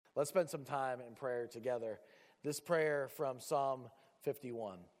Let's spend some time in prayer together. This prayer from Psalm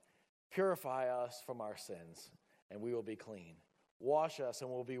 51. Purify us from our sins, and we will be clean. Wash us, and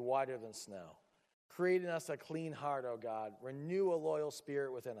we'll be whiter than snow. Create in us a clean heart, O God. Renew a loyal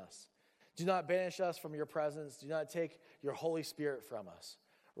spirit within us. Do not banish us from your presence. Do not take your Holy Spirit from us.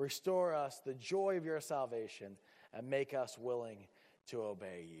 Restore us the joy of your salvation, and make us willing to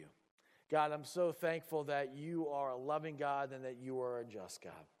obey you. God, I'm so thankful that you are a loving God and that you are a just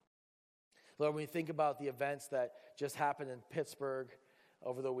God. Lord, when we think about the events that just happened in Pittsburgh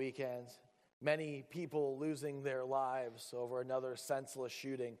over the weekend, many people losing their lives over another senseless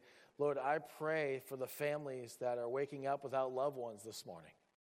shooting, Lord, I pray for the families that are waking up without loved ones this morning.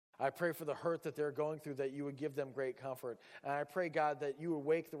 I pray for the hurt that they're going through, that you would give them great comfort. And I pray, God, that you would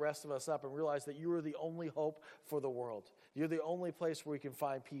wake the rest of us up and realize that you are the only hope for the world. You're the only place where we can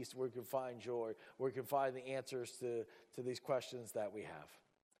find peace, where we can find joy, where we can find the answers to these questions that we have.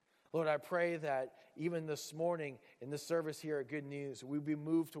 Lord, I pray that even this morning in the service here at Good News, we be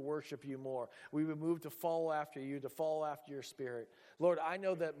moved to worship you more. We be moved to follow after you, to follow after your Spirit. Lord, I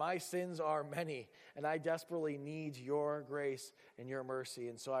know that my sins are many, and I desperately need your grace and your mercy.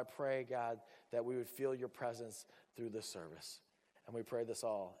 And so I pray, God, that we would feel your presence through this service. And we pray this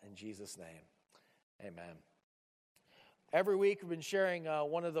all in Jesus' name. Amen. Every week we've been sharing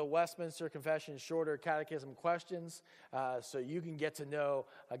one of the Westminster Confession shorter catechism questions so you can get to know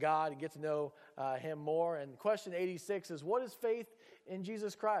God and get to know him more. And question 86 is, what is faith in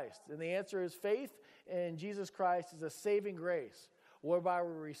Jesus Christ? And the answer is, faith in Jesus Christ is a saving grace whereby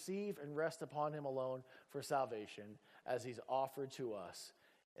we receive and rest upon him alone for salvation as he's offered to us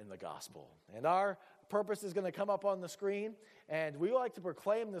in the gospel. And our purpose is going to come up on the screen, and we like to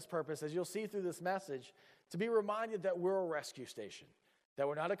proclaim this purpose, as you'll see through this message, to be reminded that we're a rescue station, that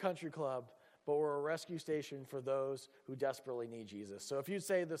we're not a country club, but we're a rescue station for those who desperately need Jesus. So if you'd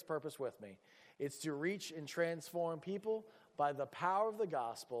say this purpose with me, it's to reach and transform people by the power of the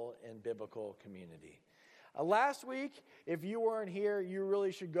gospel in biblical community. Last week, if you weren't here, you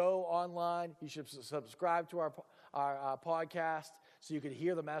really should go online. You should subscribe to our podcast so you could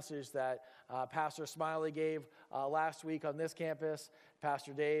hear the message that Pastor Smiley gave last week on this campus,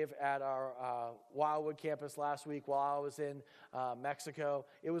 Pastor Dave at our Wildwood campus last week while I was in Mexico.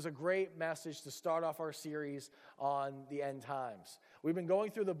 It was a great message to start off our series on the end times. We've been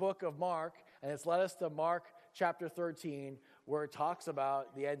going through the book of Mark, and it's led us to Mark chapter 13, where it talks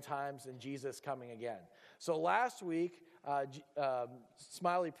about the end times and Jesus coming again. So last week,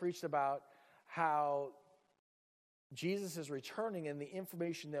 Smiley preached about how Jesus is returning and the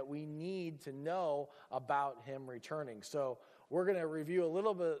information that we need to know about him returning. So we're going to review a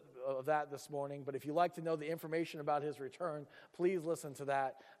little bit of that this morning, but if you'd like to know the information about his return, please listen to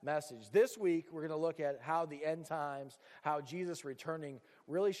that message. This week, we're going to look at how the end times, how Jesus returning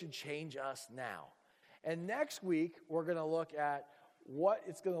really should change us now. And next week, we're going to look at what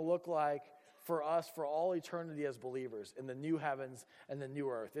it's going to look like for us for all eternity as believers in the new heavens and the new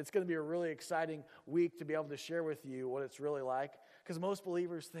earth. It's going to be a really exciting week to be able to share with you what it's really like, because most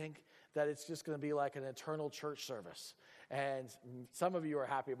believers think that it's just going to be like an eternal church service. And some of you are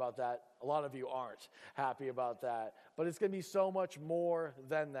happy about that. A lot of you aren't happy about that. But it's going to be so much more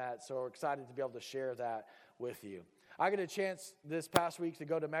than that. So we're excited to be able to share that with you. I got a chance this past week to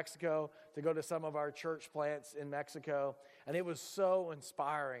go to Mexico, to go to some of our church plants in Mexico, and it was so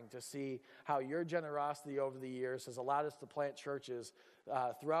inspiring to see how your generosity over the years has allowed us to plant churches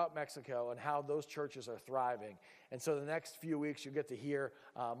throughout Mexico and how those churches are thriving. And so the next few weeks you get to hear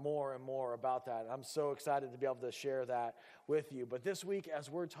more and more about that. I'm so excited to be able to share that with you. But this week, as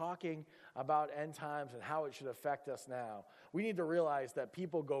we're talking about end times and how it should affect us now, we need to realize that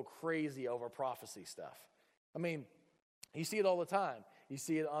people go crazy over prophecy stuff. I mean, you see it all the time. You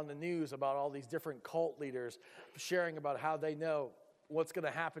see it on the news about all these different cult leaders sharing about how they know what's going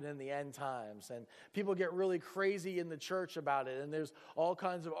to happen in the end times. And people get really crazy in the church about it. And there's all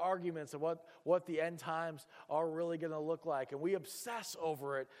kinds of arguments of what the end times are really going to look like. And we obsess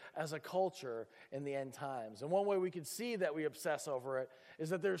over it as a culture in the end times. And one way we can see that we obsess over it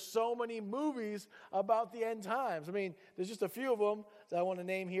is that there's so many movies about the end times. I mean, there's just a few of them that I want to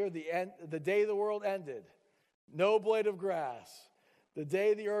name here. The Day the World Ended. No Blade of Grass. The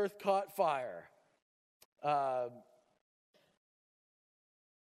Day the Earth Caught Fire. The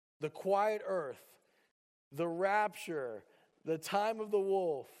Quiet Earth. The Rapture. The Time of the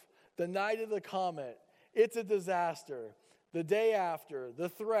Wolf. The Night of the Comet. It's a Disaster. The Day After. The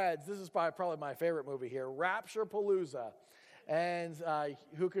Threads. This is probably my favorite movie here. Rapture-palooza. And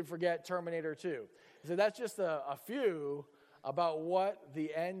who could forget Terminator 2? So that's just a few about what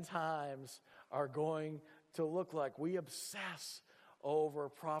the end times are going to look like. We obsess over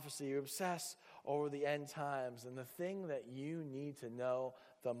prophecy. You obsess over the end times. And the thing that you need to know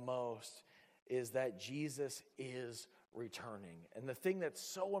the most is that Jesus is returning. And the thing that's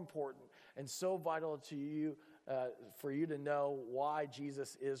so important and so vital to you, for you to know why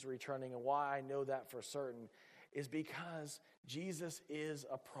Jesus is returning and why I know that for certain, is because Jesus is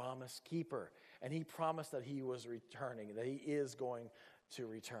a promise keeper. And he promised that he was returning, that he is going to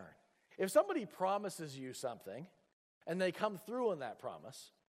return. If somebody promises you something and they come through on that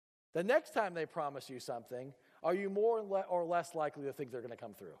promise, the next time they promise you something, are you more or less likely to think they're going to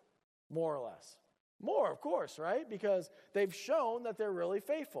come through? More or less. More, of course, right? Because they've shown that they're really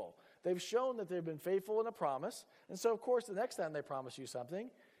faithful. They've shown that they've been faithful in a promise. And so, of course, the next time they promise you something,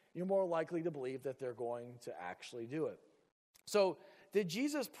 you're more likely to believe that they're going to actually do it. So, did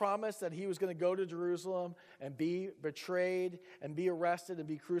Jesus promise that he was going to go to Jerusalem and be betrayed and be arrested and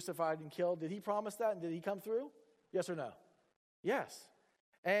be crucified and killed? Did he promise that, and did he come through? Yes or no? Yes.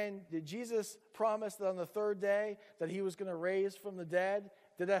 And did Jesus promise that on the third day that he was going to raise from the dead?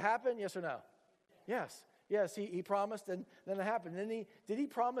 Did that happen? Yes or no? Yes. Yes, he promised, and then it happened. And then did he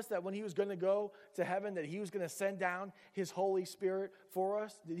promise that when he was going to go to heaven that he was going to send down his Holy Spirit for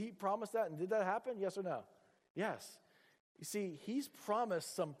us? Did he promise that, and did that happen? Yes or no? Yes. You see, he's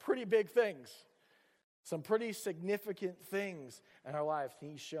promised some pretty big things, some pretty significant things in our life.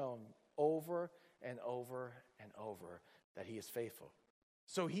 He's shown over and over and over that he is faithful.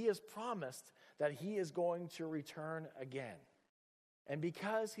 So he has promised that he is going to return again. And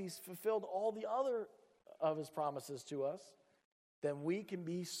because he's fulfilled all the other of his promises to us, then we can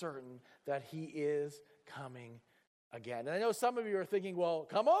be certain that he is coming again. And I know some of you are thinking, well,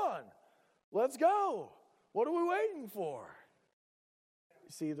 come on, let's go. What are we waiting for?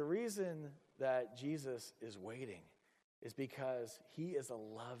 You see, the reason that Jesus is waiting is because he is a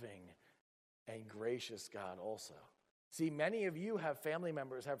loving and gracious God also. See, many of you have family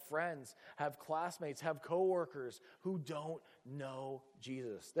members, have friends, have classmates, have coworkers who don't know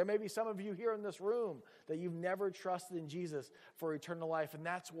Jesus. There may be some of you here in this room that you've never trusted in Jesus for eternal life, and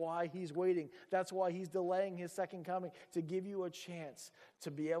that's why he's waiting. That's why he's delaying his second coming, to give you a chance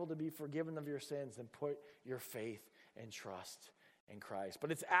to be able to be forgiven of your sins and put your faith and trust in Christ.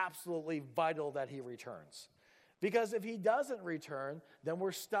 But it's absolutely vital that he returns. Because if he doesn't return, then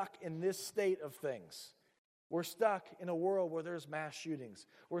we're stuck in this state of things. We're stuck in a world where there's mass shootings.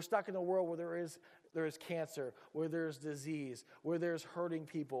 We're stuck in a world where there is cancer, where there's disease, where there's hurting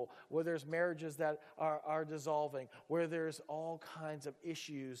people, where there's marriages that are dissolving, where there's all kinds of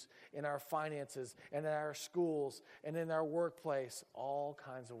issues in our finances and in our schools and in our workplace, all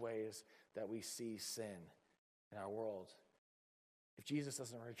kinds of ways that we see sin in our world. If Jesus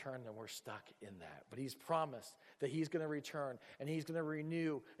doesn't return, then we're stuck in that. But he's promised that he's going to return, and he's going to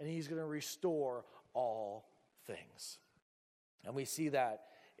renew, and he's going to restore all things. And we see that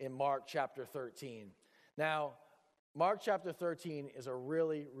in Mark chapter 13. Now, Mark chapter 13 is a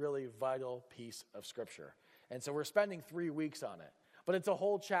really, really vital piece of Scripture. And so we're spending 3 weeks on it. But it's a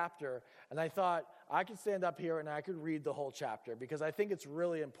whole chapter, and I thought I could stand up here and I could read the whole chapter because I think it's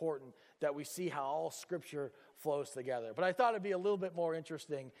really important that we see how all Scripture flows together. But I thought it'd be a little bit more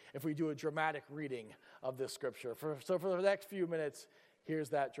interesting if we do a dramatic reading of this Scripture. So for the next few minutes, here's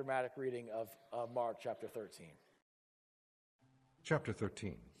that dramatic reading of Mark chapter 13. Chapter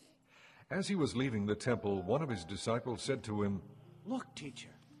 13. As he was leaving the temple, one of his disciples said to him, "Look, teacher,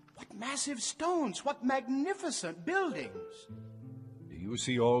 what massive stones, what magnificent buildings." "Do you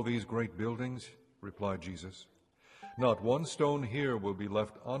see all these great buildings?" replied Jesus. "Not one stone here will be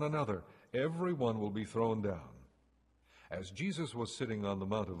left on another. Every one will be thrown down." As Jesus was sitting on the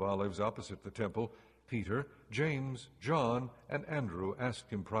Mount of Olives opposite the temple, Peter, James, John, and Andrew asked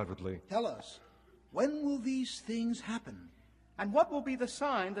him privately, "Tell us, when will these things happen? And what will be the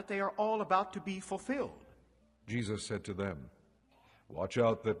sign that they are all about to be fulfilled?" Jesus said to them, "Watch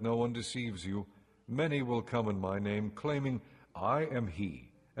out that no one deceives you. Many will come in my name, claiming, 'I am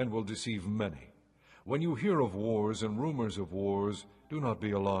he,' and will deceive many. When you hear of wars and rumors of wars, do not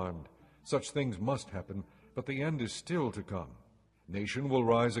be alarmed. Such things must happen, but the end is still to come. Nation will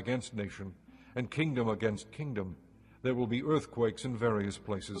rise against nation, and kingdom against kingdom. There will be earthquakes in various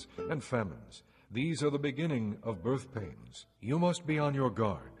places, and famines. These are the beginning of birth pains. You must be on your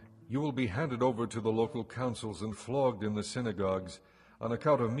guard. You will be handed over to the local councils and flogged in the synagogues. On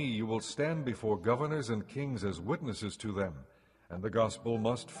account of me, you will stand before governors and kings as witnesses to them, and the gospel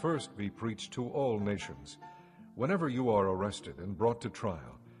must first be preached to all nations. Whenever you are arrested and brought to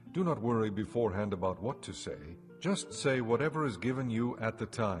trial, do not worry beforehand about what to say. Just say whatever is given you at the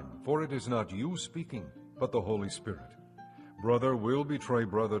time, for it is not you speaking, but the Holy Spirit. Brother will betray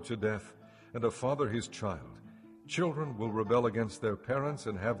brother to death, and a father his child. Children will rebel against their parents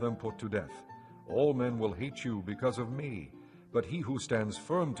and have them put to death. All men will hate you because of me, but he who stands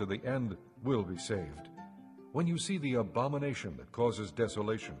firm to the end will be saved. When you see the abomination that causes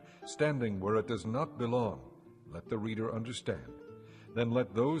desolation standing where it does not belong, let the reader understand. Then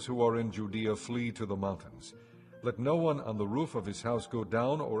let those who are in Judea flee to the mountains. Let no one on the roof of his house go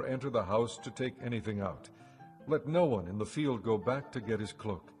down or enter the house to take anything out. Let no one in the field go back to get his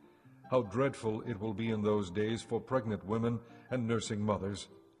cloak. How dreadful it will be in those days for pregnant women and nursing mothers.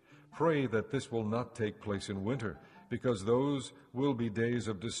 Pray that this will not take place in winter, because those will be days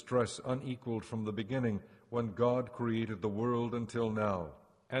of distress unequaled from the beginning, when God created the world until now,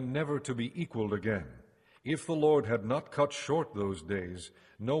 and never to be equaled again. If the Lord had not cut short those days,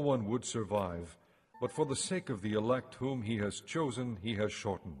 no one would survive. But for the sake of the elect whom he has chosen, he has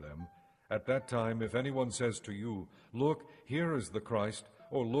shortened them. At that time, if anyone says to you, "Look, here is the Christ,"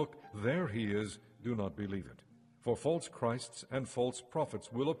 or "Look, there he is," do not believe it. For false Christs and false prophets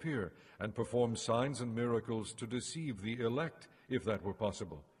will appear and perform signs and miracles to deceive the elect, if that were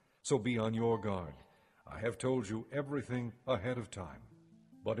possible. So be on your guard. I have told you everything ahead of time.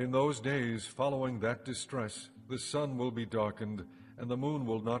 But in those days following that distress, the sun will be darkened, and the moon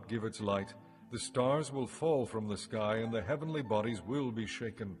will not give its light. The stars will fall from the sky, and the heavenly bodies will be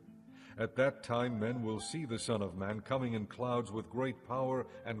shaken. At that time men will see the Son of Man coming in clouds with great power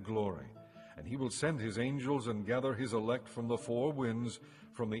and glory. And he will send his angels and gather his elect from the four winds,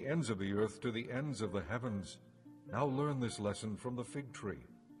 from the ends of the earth to the ends of the heavens. Now learn this lesson from the fig tree.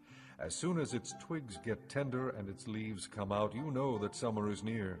 As soon as its twigs get tender and its leaves come out, you know that summer is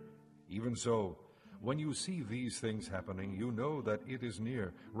near. Even so, when you see these things happening, you know that it is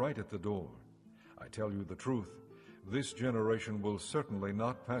near, right at the door. I tell you the truth, this generation will certainly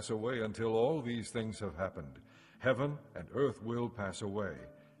not pass away until all these things have happened. Heaven and earth will pass away,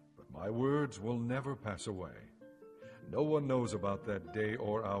 but my words will never pass away. No one knows about that day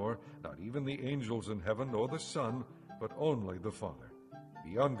or hour, not even the angels in heaven or the Son, but only the Father.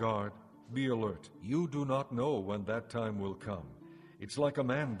 Be on guard, be alert. You do not know when that time will come. It's like a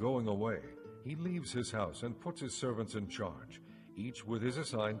man going away. He leaves his house and puts his servants in charge, each with his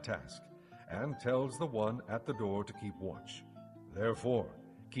assigned task, and tells the one at the door to keep watch. Therefore,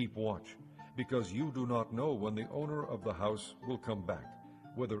 keep watch, because you do not know when the owner of the house will come back,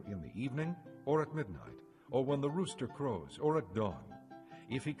 whether in the evening or at midnight, or when the rooster crows, or at dawn.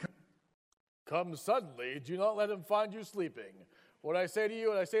 If he Come suddenly, do not let him find you sleeping. What I say to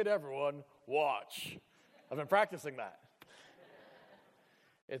you and I say to everyone, watch. I've been practicing that.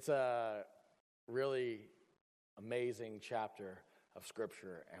 It's a really amazing chapter of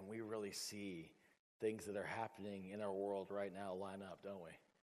Scripture, and we really see things that are happening in our world right now line up, don't we?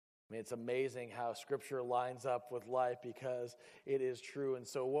 I mean, it's amazing how Scripture lines up with life because it is true. And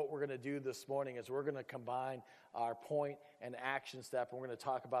so what we're going to do this morning is we're going to combine our point and action step, and we're going to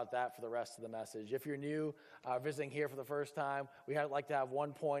talk about that for the rest of the message. If you're new, visiting here for the first time, we like to have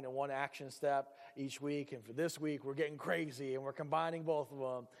 1 point and 1 action step each week. And for this week, we're getting crazy, and we're combining both of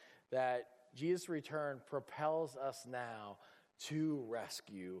them, that Jesus' return propels us now to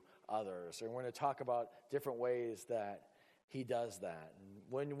rescue others. And we're going to talk about different ways that he does that. And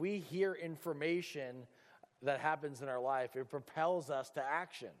when we hear information that happens in our life, it propels us to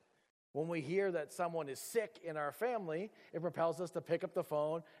action. When we hear that someone is sick in our family, it propels us to pick up the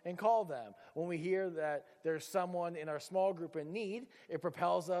phone and call them. When we hear that there's someone in our small group in need, it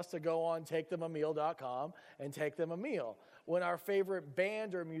propels us to go on TakeThemAmeal.com and take them a meal. When our favorite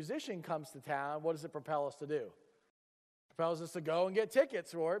band or musician comes to town, what does it propel us to do? Propels us to go and get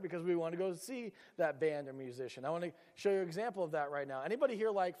tickets for it because we want to go see that band or musician. I want to show you an example of that right now. Anybody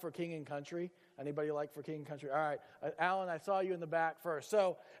here like For King and Country? Anybody like For King and Country? All right. Alan, I saw you in the back first.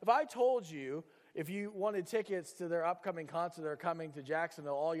 So if I told you if you wanted tickets to their upcoming concert, they're coming to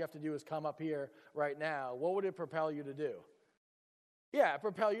Jacksonville, all you have to do is come up here right now, what would it propel you to do? Yeah, it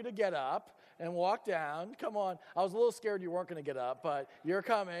propel you to get up and walk down. Come on. I was a little scared you weren't going to get up, but you're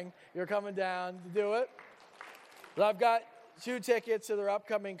coming. You're coming down to do it. So I've got 2 tickets to their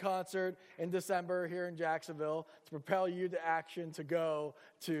upcoming concert in December here in Jacksonville to propel you to action to go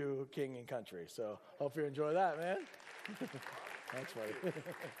to King and Country. So hope you enjoy that, man. Thanks, buddy.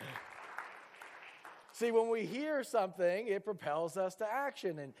 See, when we hear something, it propels us to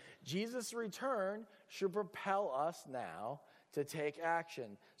action. And Jesus' return should propel us now to take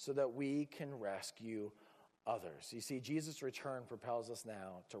action so that we can rescue others. You see, Jesus' return propels us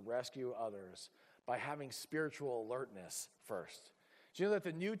now to rescue others by having spiritual alertness first. Do you know that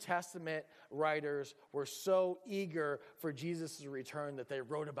the New Testament writers were so eager for Jesus' return that they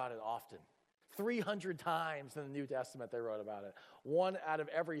wrote about it often? 300 times in the New Testament they wrote about it. 1 out of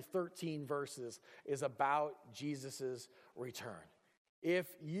every 13 verses is about Jesus' return. If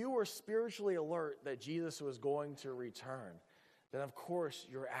you were spiritually alert that Jesus was going to return, then of course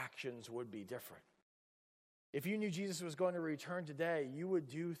your actions would be different. If you knew Jesus was going to return today, you would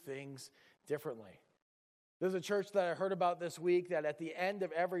do things differently. There's a church that I heard about this week that at the end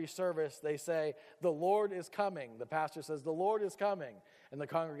of every service, they say, "The Lord is coming." The pastor says, "The Lord is coming." And the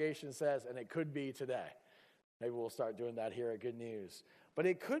congregation says, "And it could be today." Maybe we'll start doing that here at Good News. But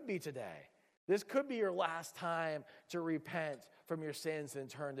it could be today. This could be your last time to repent from your sins and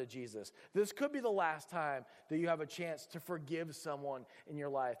turn to Jesus. This could be the last time that you have a chance to forgive someone in your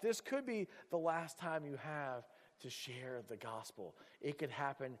life. This could be the last time you have to share the gospel. It could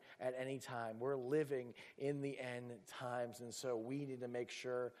happen at any time. We're living in the end times, and so we need to make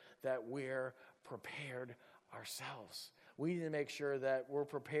sure that we're prepared ourselves. We need to make sure that we're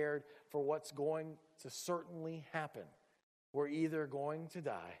prepared for what's going to certainly happen. We're either going to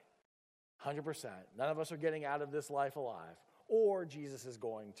die, 100%. None of us are getting out of this life alive, or Jesus is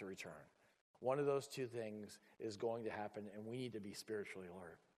going to return. One of those two things is going to happen, and we need to be spiritually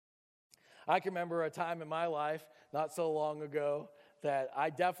alert. I can remember a time in my life, not so long ago, that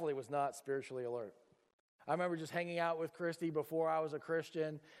I definitely was not spiritually alert. I remember just hanging out with Christy before I was a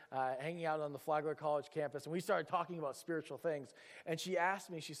Christian, hanging out on the Flagler College campus, and we started talking about spiritual things. And she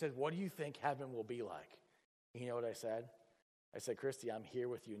asked me, she said, "What do you think heaven will be like?" And you know what I said? I said, "Christy, I'm here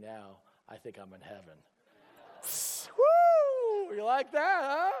with you now. I think I'm in heaven." Woo! You like that,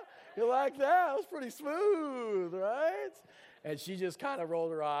 huh? You like that? That was pretty smooth, right? And she just kind of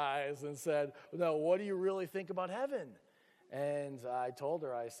rolled her eyes and said, "No, what do you really think about heaven?" And I told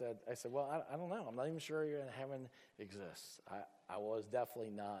her, I said, "Well, I don't know. I'm not even sure heaven exists." I was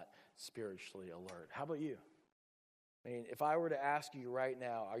definitely not spiritually alert. How about you? I mean, if I were to ask you right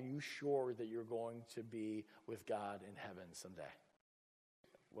now, are you sure that you're going to be with God in heaven someday?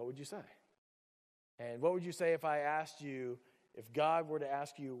 What would you say? And what would you say if I asked you, if God were to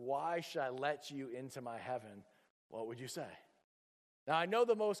ask you, "Why should I let you into my heaven?" What would you say? Now, I know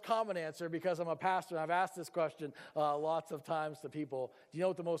the most common answer because I'm a pastor, and I've asked this question lots of times to people. Do you know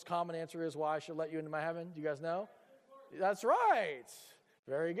what the most common answer is, why I should let you into my heaven? Do you guys know? That's right.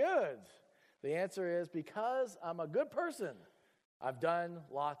 Very good. The answer is because I'm a good person. I've done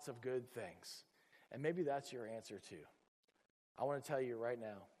lots of good things. And maybe that's your answer too. I want to tell you right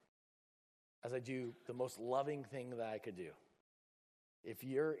now, as I do the most loving thing that I could do, if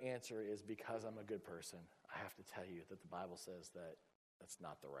your answer is because I'm a good person, I have to tell you that the Bible says that that's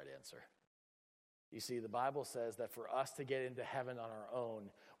not the right answer. You see, the Bible says that for us to get into heaven on our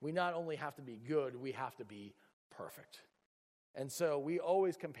own, we not only have to be good, we have to be perfect. And so we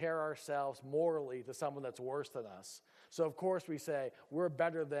always compare ourselves morally to someone that's worse than us. So of course we say, we're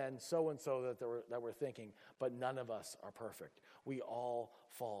better than so-and-so that we're thinking, but none of us are perfect. We all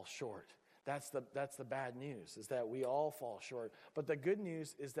fall short. That's the bad news, is that we all fall short. But the good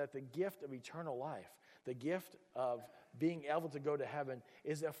news is that the gift of eternal life, the gift of being able to go to heaven,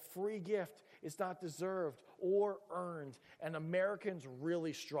 is a free gift. It's not deserved or earned. And Americans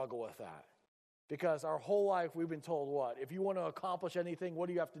really struggle with that. Because our whole life we've been told what? If you want to accomplish anything, what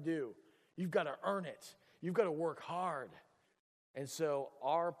do you have to do? You've got to earn it. You've got to work hard. And so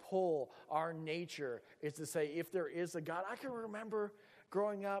our pull, our nature is to say, if there is a God. I can remember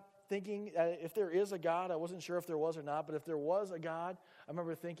growing up thinking if there is a God, I wasn't sure if there was or not, but if there was a God, I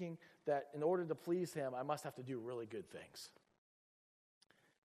remember thinking that in order to please him, I must have to do really good things.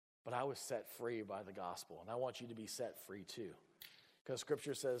 But I was set free by the gospel, and I want you to be set free too. Because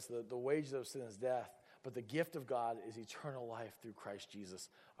Scripture says the wages of sin is death, but the gift of God is eternal life through Christ Jesus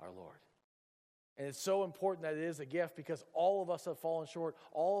our Lord. And it's so important that it is a gift because all of us have fallen short.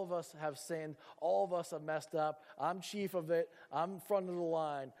 All of us have sinned. All of us have messed up. I'm chief of it. I'm front of the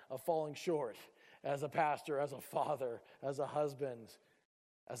line of falling short as a pastor, as a father, as a husband,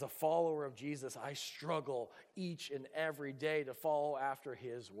 as a follower of Jesus. I struggle each and every day to follow after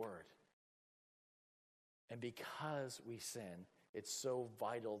his word. And because we sin, it's so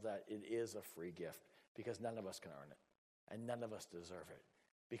vital that it is a free gift because none of us can earn it and none of us deserve it.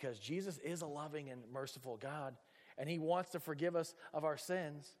 Because Jesus is a loving and merciful God, and he wants to forgive us of our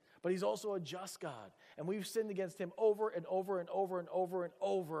sins, but he's also a just God. And we've sinned against him over and over and over and over and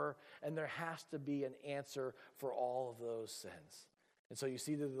over, and there has to be an answer for all of those sins. And so you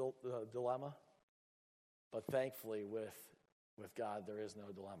see the dilemma? But thankfully, with God, there is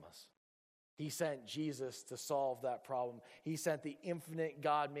no dilemmas. He sent Jesus to solve that problem. He sent the infinite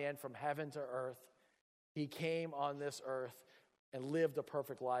God-man from heaven to earth. He came on this earth and lived a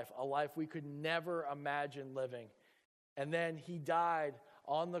perfect life, a life we could never imagine living. And then he died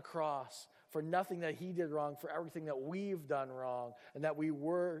on the cross for nothing that he did wrong, for everything that we've done wrong, and that we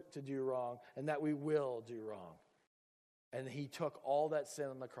were to do wrong, and that we will do wrong. And he took all that sin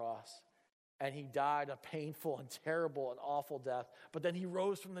on the cross, and he died a painful and terrible and awful death. But then he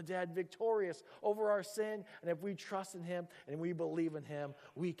rose from the dead victorious over our sin. And if we trust in him and we believe in him,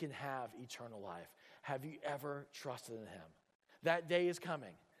 we can have eternal life. Have you ever trusted in him? That day is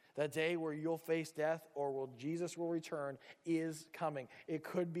coming. That day where you'll face death or will Jesus will return is coming. It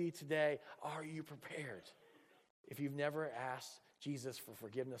could be today. Are you prepared? If you've never asked Jesus for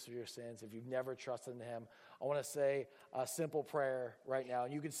forgiveness of your sins, if you've never trusted in him, I want to say a simple prayer right now.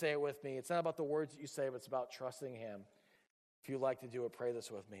 And you can say it with me. It's not about the words that you say, but it's about trusting him. If you'd like to do it, pray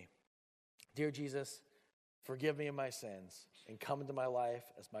this with me. Dear Jesus, forgive me of my sins and come into my life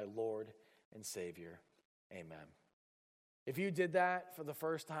as my Lord and Savior. Amen. If you did that for the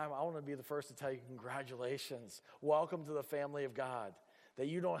first time, I want to be the first to tell you congratulations. Welcome to the family of God. That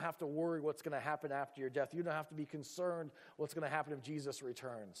you don't have to worry what's going to happen after your death. You don't have to be concerned what's going to happen if Jesus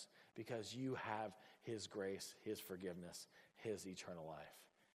returns, because you have his grace, his forgiveness, his eternal life.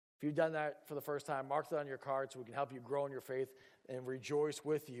 If you've done that for the first time, mark that on your card so we can help you grow in your faith and rejoice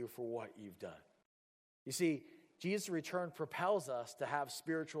with you for what you've done. You see, Jesus' return propels us to have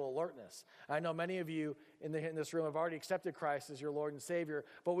spiritual alertness. I know many of you in this room have already accepted Christ as your Lord and Savior,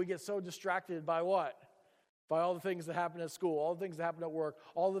 but we get so distracted by what? By all the things that happen at school, all the things that happen at work,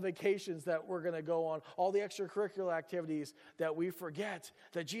 all the vacations that we're going to go on, all the extracurricular activities that we forget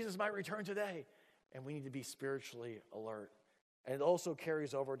that Jesus might return today. And we need to be spiritually alert. And it also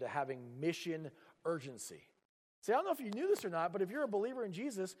carries over to having mission urgency. See, I don't know if you knew this or not, but if you're a believer in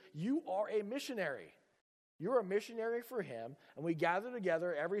Jesus, you are a missionary. You're a missionary for him, and we gather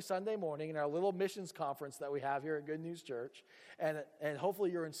together every Sunday morning in our little missions conference that we have here at Good News Church, and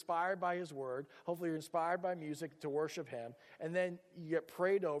hopefully you're inspired by his word, hopefully you're inspired by music to worship him, and then you get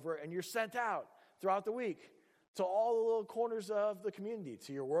prayed over, and you're sent out throughout the week to all the little corners of the community,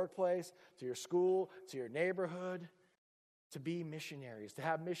 to your workplace, to your school, to your neighborhood, to be missionaries, to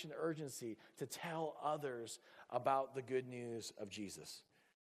have mission urgency, to tell others about the good news of Jesus.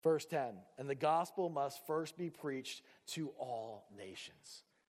 Verse 10, and the gospel must first be preached to all nations.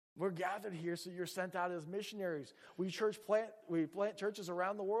 We're gathered here so you're sent out as missionaries. We plant churches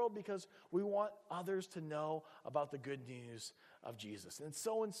around the world because we want others to know about the good news of Jesus. And it's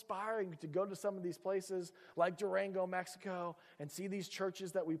so inspiring to go to some of these places like Durango, Mexico, and see these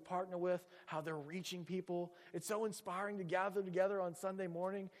churches that we partner with, how they're reaching people. It's so inspiring to gather together on Sunday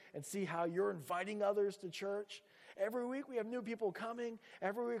morning and see how you're inviting others to church. Every week we have new people coming.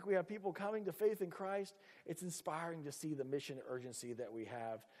 Every week we have people coming to faith in Christ. It's inspiring to see the mission urgency that we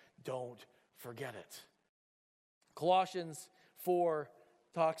have. Don't forget it. Colossians 4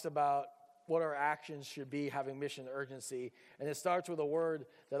 talks about what our actions should be having mission urgency. And it starts with a word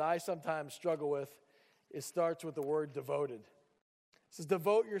that I sometimes struggle with. It starts with the word devoted. It says,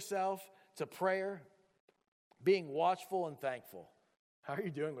 devote yourself to prayer, being watchful and thankful. How are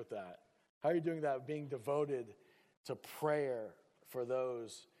you doing with that? How are you doing that, being devoted to prayer for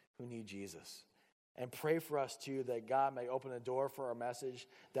those who need Jesus? And pray for us too, that God may open a door for our message,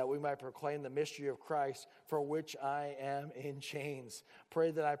 that we might proclaim the mystery of Christ, for which I am in chains.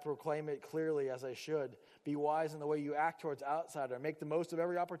 Pray that I proclaim it clearly as I should. Be wise in the way you act towards outsider. Make the most of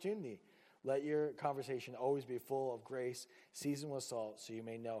every opportunity. Let your conversation always be full of grace, seasoned with salt, so you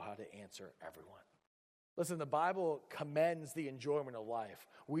may know how to answer everyone. Listen, the Bible commends the enjoyment of life.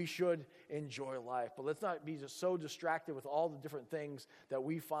 We should enjoy life, but let's not be just so distracted with all the different things that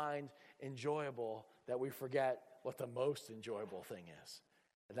we find enjoyable that we forget what the most enjoyable thing is.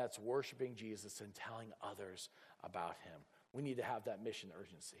 And that's worshiping Jesus and telling others about him. We need to have that mission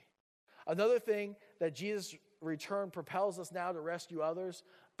urgency. Another thing that Jesus' return propels us now to rescue others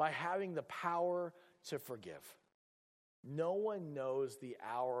by having the power to forgive. No one knows the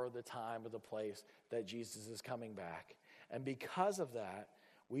hour, the time, or the place that Jesus is coming back. And because of that,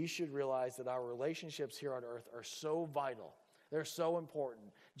 we should realize that our relationships here on earth are so vital. They're so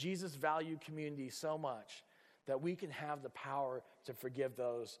important. Jesus valued community so much that we can have the power to forgive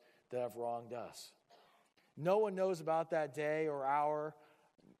those that have wronged us. No one knows about that day or hour,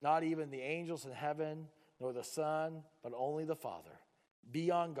 not even the angels in heaven, nor the Son, but only the Father. Be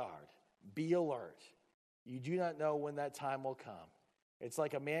on guard. Be alert. You do not know when that time will come. It's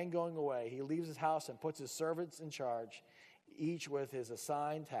like a man going away. He leaves his house and puts his servants in charge, each with his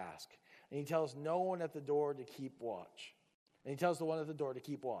assigned task. And he tells no one at the door to keep watch. And he tells the one at the door to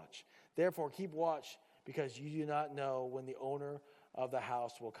keep watch. Therefore, keep watch, because you do not know when the owner of the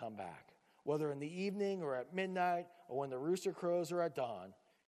house will come back, whether in the evening or at midnight or when the rooster crows or at dawn.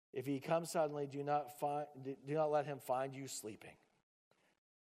 If he comes suddenly, do not let him find you sleeping.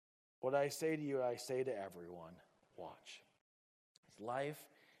 What I say to you, I say to everyone, watch. Life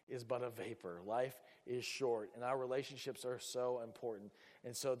is but a vapor. Life is short, and our relationships are so important.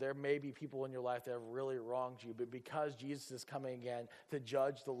 And so there may be people in your life that have really wronged you, but because Jesus is coming again to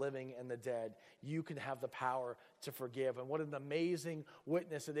judge the living and the dead, you can have the power to forgive. And what an amazing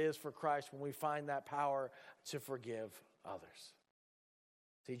witness it is for Christ when we find that power to forgive others.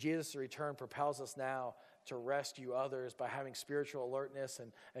 See, Jesus' return propels us now to rescue others by having spiritual alertness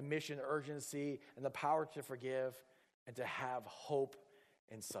and mission urgency and the power to forgive and to have hope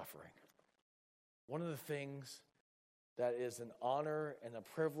in suffering. One of the things that is an honor and a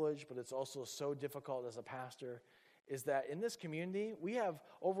privilege, but it's also so difficult as a pastor, is that in this community, we have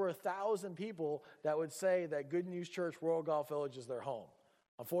over 1,000 people that would say that Good News Church Royal Golf Village is their home.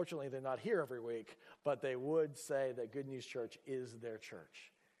 Unfortunately, they're not here every week, but they would say that Good News Church is their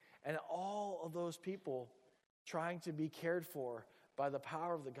church. And all of those people trying to be cared for by the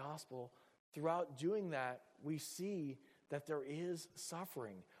power of the gospel, throughout doing that, we see that there is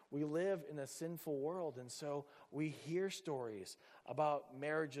suffering. We live in a sinful world, and so we hear stories about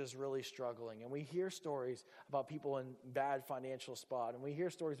marriages really struggling, and we hear stories about people in bad financial spot, and we hear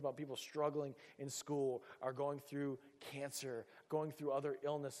stories about people struggling in school or going through cancer, going through other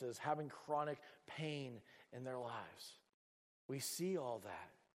illnesses, having chronic pain in their lives. We see all that,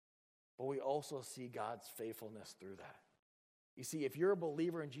 but we also see God's faithfulness through that. You see, if you're a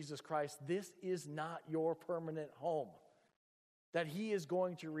believer in Jesus Christ, this is not your permanent home. That he is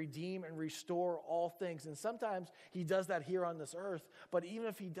going to redeem and restore all things. And sometimes he does that here on this earth. But even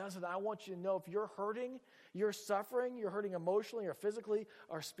if he doesn't, I want you to know, if you're hurting, you're suffering, you're hurting emotionally or physically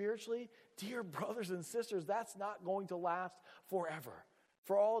or spiritually, dear brothers and sisters, that's not going to last forever.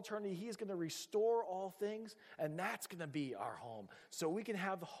 For all eternity, he's going to restore all things, and that's going to be our home. So we can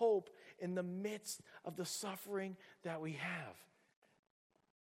have hope in the midst of the suffering that we have.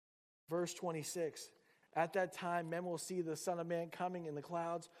 Verse 26. At that time, men will see the Son of Man coming in the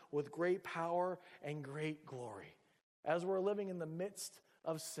clouds with great power and great glory. As we're living in the midst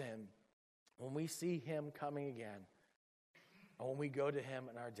of sin, when we see him coming again, and when we go to him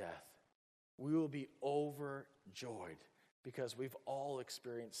in our death, we will be overjoyed because we've all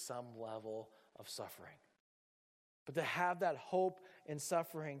experienced some level of suffering. But to have that hope in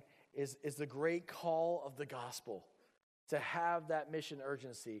suffering is the great call of the gospel. To have that mission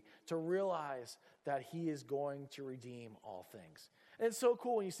urgency, to realize that he is going to redeem all things. And it's so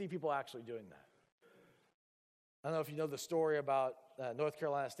cool when you see people actually doing that. I don't know if you know the story about North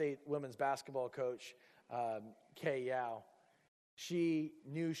Carolina State women's basketball coach, Kay Yao. She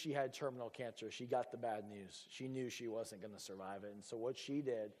knew she had terminal cancer. She got the bad news. She knew she wasn't going to survive it. And so what she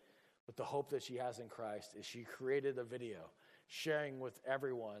did, with the hope that she has in Christ, is she created a video sharing with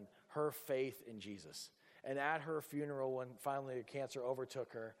everyone her faith in Jesus. And at her funeral, when finally the cancer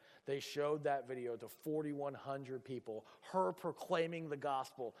overtook her, they showed that video to 4,100 people, her proclaiming the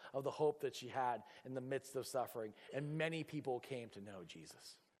gospel of the hope that she had in the midst of suffering. And many people came to know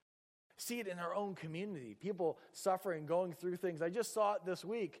Jesus. See it in our own community, people suffering, going through things. I just saw it this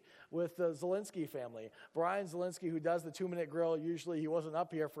week with the Zelensky family. Brian Zelensky, who does the 2-Minute Grill, usually he wasn't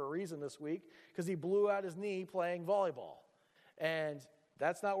up here for a reason this week because he blew out his knee playing volleyball. And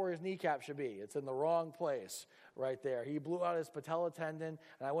that's not where his kneecap should be. It's in the wrong place right there. He blew out his patella tendon,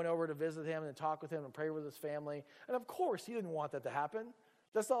 and I went over to visit him and talk with him and pray with his family. And of course, he didn't want that to happen.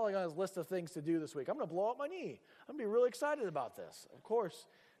 That's not like on his list of things to do this week. I'm going to blow out my knee. I'm going to be really excited about this. Of course,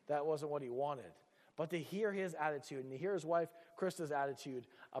 that wasn't what he wanted. But to hear his attitude and to hear his wife Krista's attitude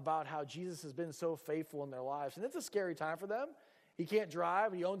about how Jesus has been so faithful in their lives. And it's a scary time for them. He can't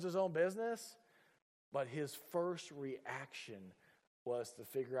drive. He owns his own business. But his first reaction was to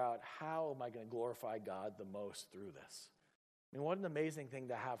figure out, how am I going to glorify God the most through this? I mean, what an amazing thing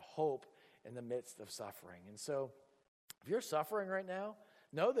to have hope in the midst of suffering. And so if you're suffering right now,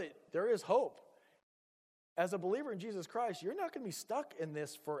 know that there is hope. As a believer in Jesus Christ, you're not going to be stuck in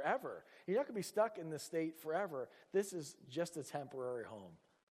this forever. You're not going to be stuck in this state forever. This is just a temporary home.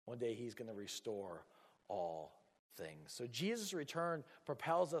 One day he's going to restore all things. So Jesus' return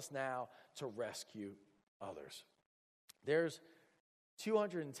propels us now to rescue others. There's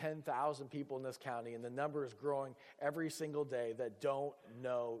 210,000 people in this county, and the number is growing every single day, that don't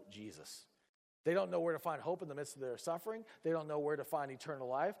know Jesus. They don't know where to find hope in the midst of their suffering. They don't know where to find eternal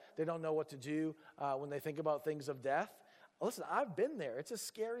life. They don't know what to do when they think about things of death. Listen, I've been there. It's a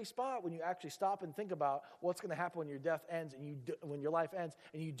scary spot when you actually stop and think about what's going to happen when your death ends and when your life ends,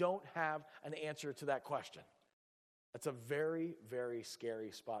 and you don't have an answer to that question. That's a very, very scary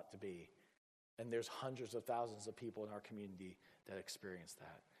spot to be. And there's hundreds of thousands of people in our community that experience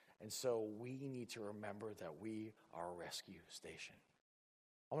that. And so we need to remember that we are a rescue station.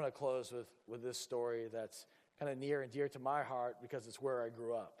 I'm going to close with this story that's kind of near and dear to my heart because it's where I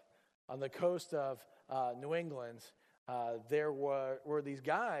grew up. On the coast of New England, there were these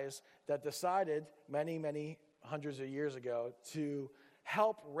guys that decided many hundreds of years ago to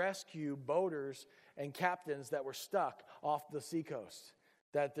help rescue boaters and captains that were stuck off the seacoast,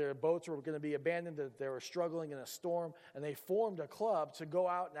 that their boats were going to be abandoned, that they were struggling in a storm, and they formed a club to go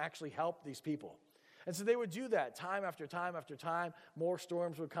out and actually help these people. And so they would do that time after time after time. More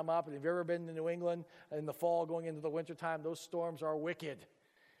storms would come up. And if you've ever been to New England in the fall going into the wintertime, those storms are wicked.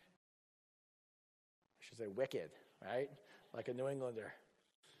 I should say wicked, right? Like a New Englander.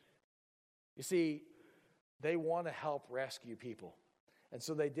 You see, they want to help rescue people. And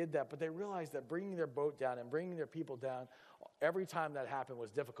so they did that, but they realized that bringing their boat down and bringing their people down, every time that happened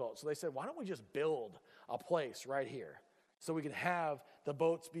was difficult. So they said, why don't we just build a place right here so we can have the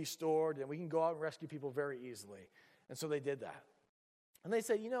boats be stored and we can go out and rescue people very easily. And so they did that. And they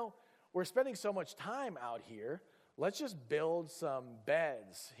said, we're spending so much time out here, let's just build some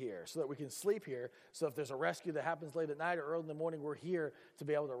beds here so that we can sleep here. So if there's a rescue that happens late at night or early in the morning, we're here to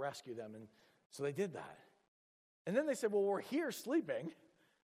be able to rescue them. And so they did that. And then they said, well, we're here sleeping,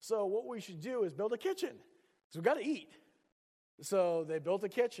 so what we should do is build a kitchen. So we've got to eat. So they built a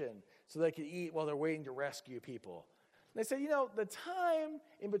kitchen so they could eat while they're waiting to rescue people. And they said, the time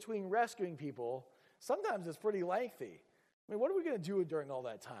in between rescuing people, sometimes it's pretty lengthy. I mean, what are we going to do during all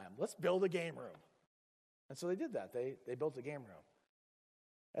that time? Let's build a game room. And so they did that. They built a game room.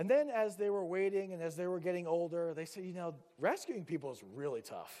 And then as they were waiting and as they were getting older, they said, rescuing people is really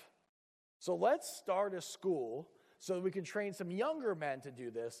tough. So let's start a school so that we can train some younger men to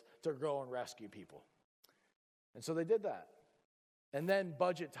do this, to go and rescue people. And so they did that. And then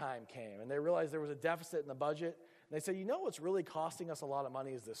budget time came, and they realized there was a deficit in the budget. And they said, what's really costing us a lot of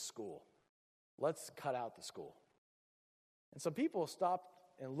money is this school. Let's cut out the school. And some people stopped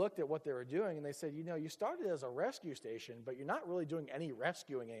and looked at what they were doing, and they said, you started as a rescue station, but you're not really doing any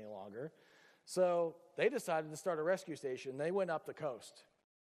rescuing any longer. So they decided to start a rescue station. They went up the coast.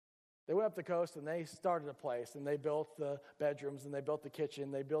 They went up the coast and they started a place, and they built the bedrooms, and they built the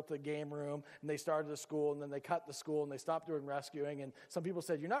kitchen, they built the game room, and they started a school, and then they cut the school, and they stopped doing rescuing. And some people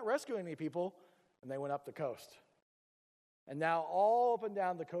said, you're not rescuing any people, and they went up the coast. And now all up and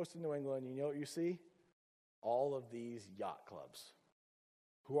down the coast of New England, you know what you see? All of these yacht clubs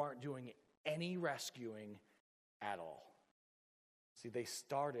who aren't doing any rescuing at all. See, they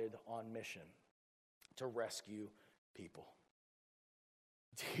started on mission to rescue people.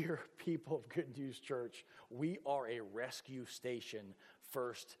 Dear people of Good News Church, we are a rescue station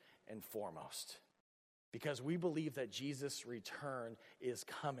first and foremost, because we believe that Jesus' return is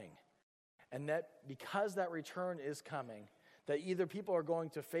coming. And that because that return is coming, that either people are going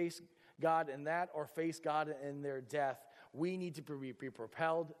to face God in that or face God in their death, we need to be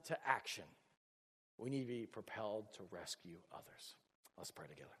propelled to action. We need to be propelled to rescue others. Let's pray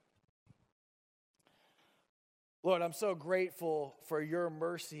together. Lord, I'm so grateful for your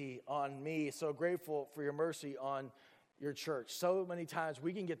mercy on me, so grateful for your mercy on your church. So many times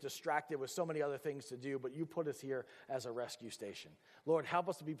we can get distracted with so many other things to do, but you put us here as a rescue station. Lord, help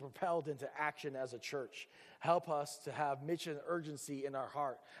us to be propelled into action as a church. Help us to have mission urgency in our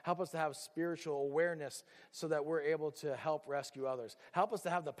heart. Help us to have spiritual awareness so that we're able to help rescue others. Help us to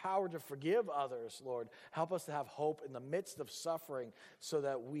have the power to forgive others, Lord. Help us to have hope in the midst of suffering so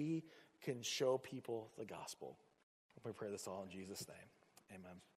that we can show people the gospel. We pray this all in Jesus' name. Amen.